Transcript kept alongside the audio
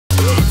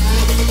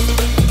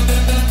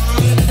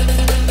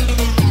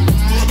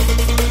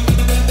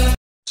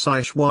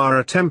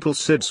Sideshwara Temple.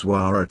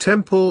 Sideshwara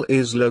Temple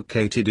is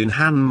located in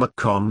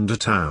Hanmakonda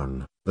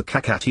town. The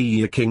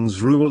Kakatiya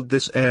kings ruled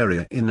this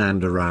area in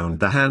and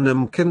around the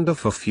Hanamkonda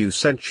for few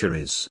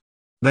centuries.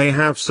 They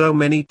have so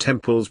many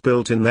temples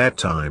built in their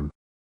time.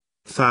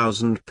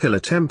 Thousand Pillar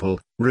Temple,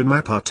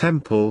 Ramappa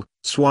Temple,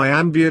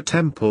 Swayambhur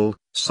Temple,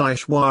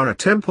 Sideshwara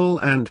Temple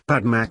and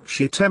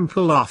Padmakshi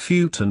Temple are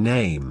few to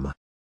name.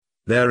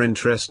 Their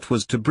interest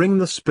was to bring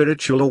the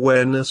spiritual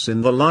awareness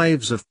in the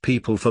lives of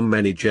people for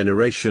many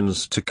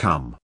generations to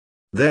come.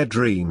 Their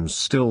dreams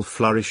still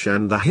flourish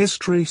and the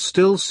history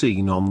still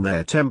seen on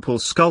their temple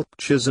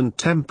sculptures and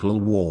temple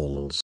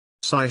walls.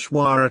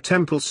 Sideshwara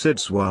Temple.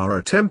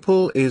 Sideshwara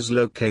Temple is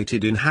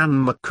located in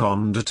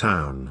Hanmakonda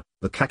town.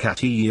 The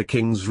Kakatiya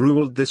kings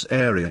ruled this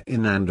area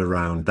in and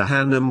around the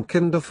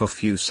Hanamkonda for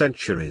few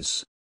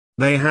centuries.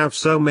 They have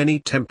so many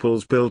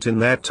temples built in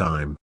their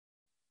time.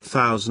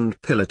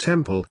 Thousand Pillar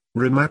Temple,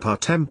 Ramappa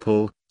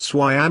Temple,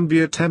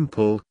 Swayambhur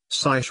Temple,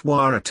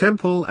 Sideshwara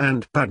Temple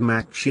and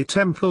Padmakshi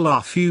Temple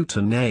are few to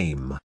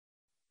name.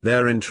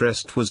 Their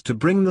interest was to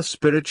bring the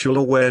spiritual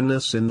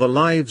awareness in the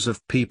lives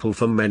of people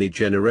for many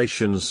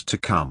generations to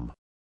come.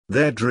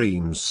 Their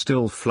dreams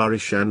still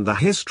flourish and the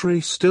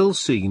history still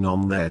seen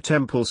on their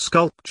temple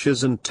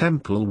sculptures and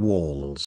temple walls.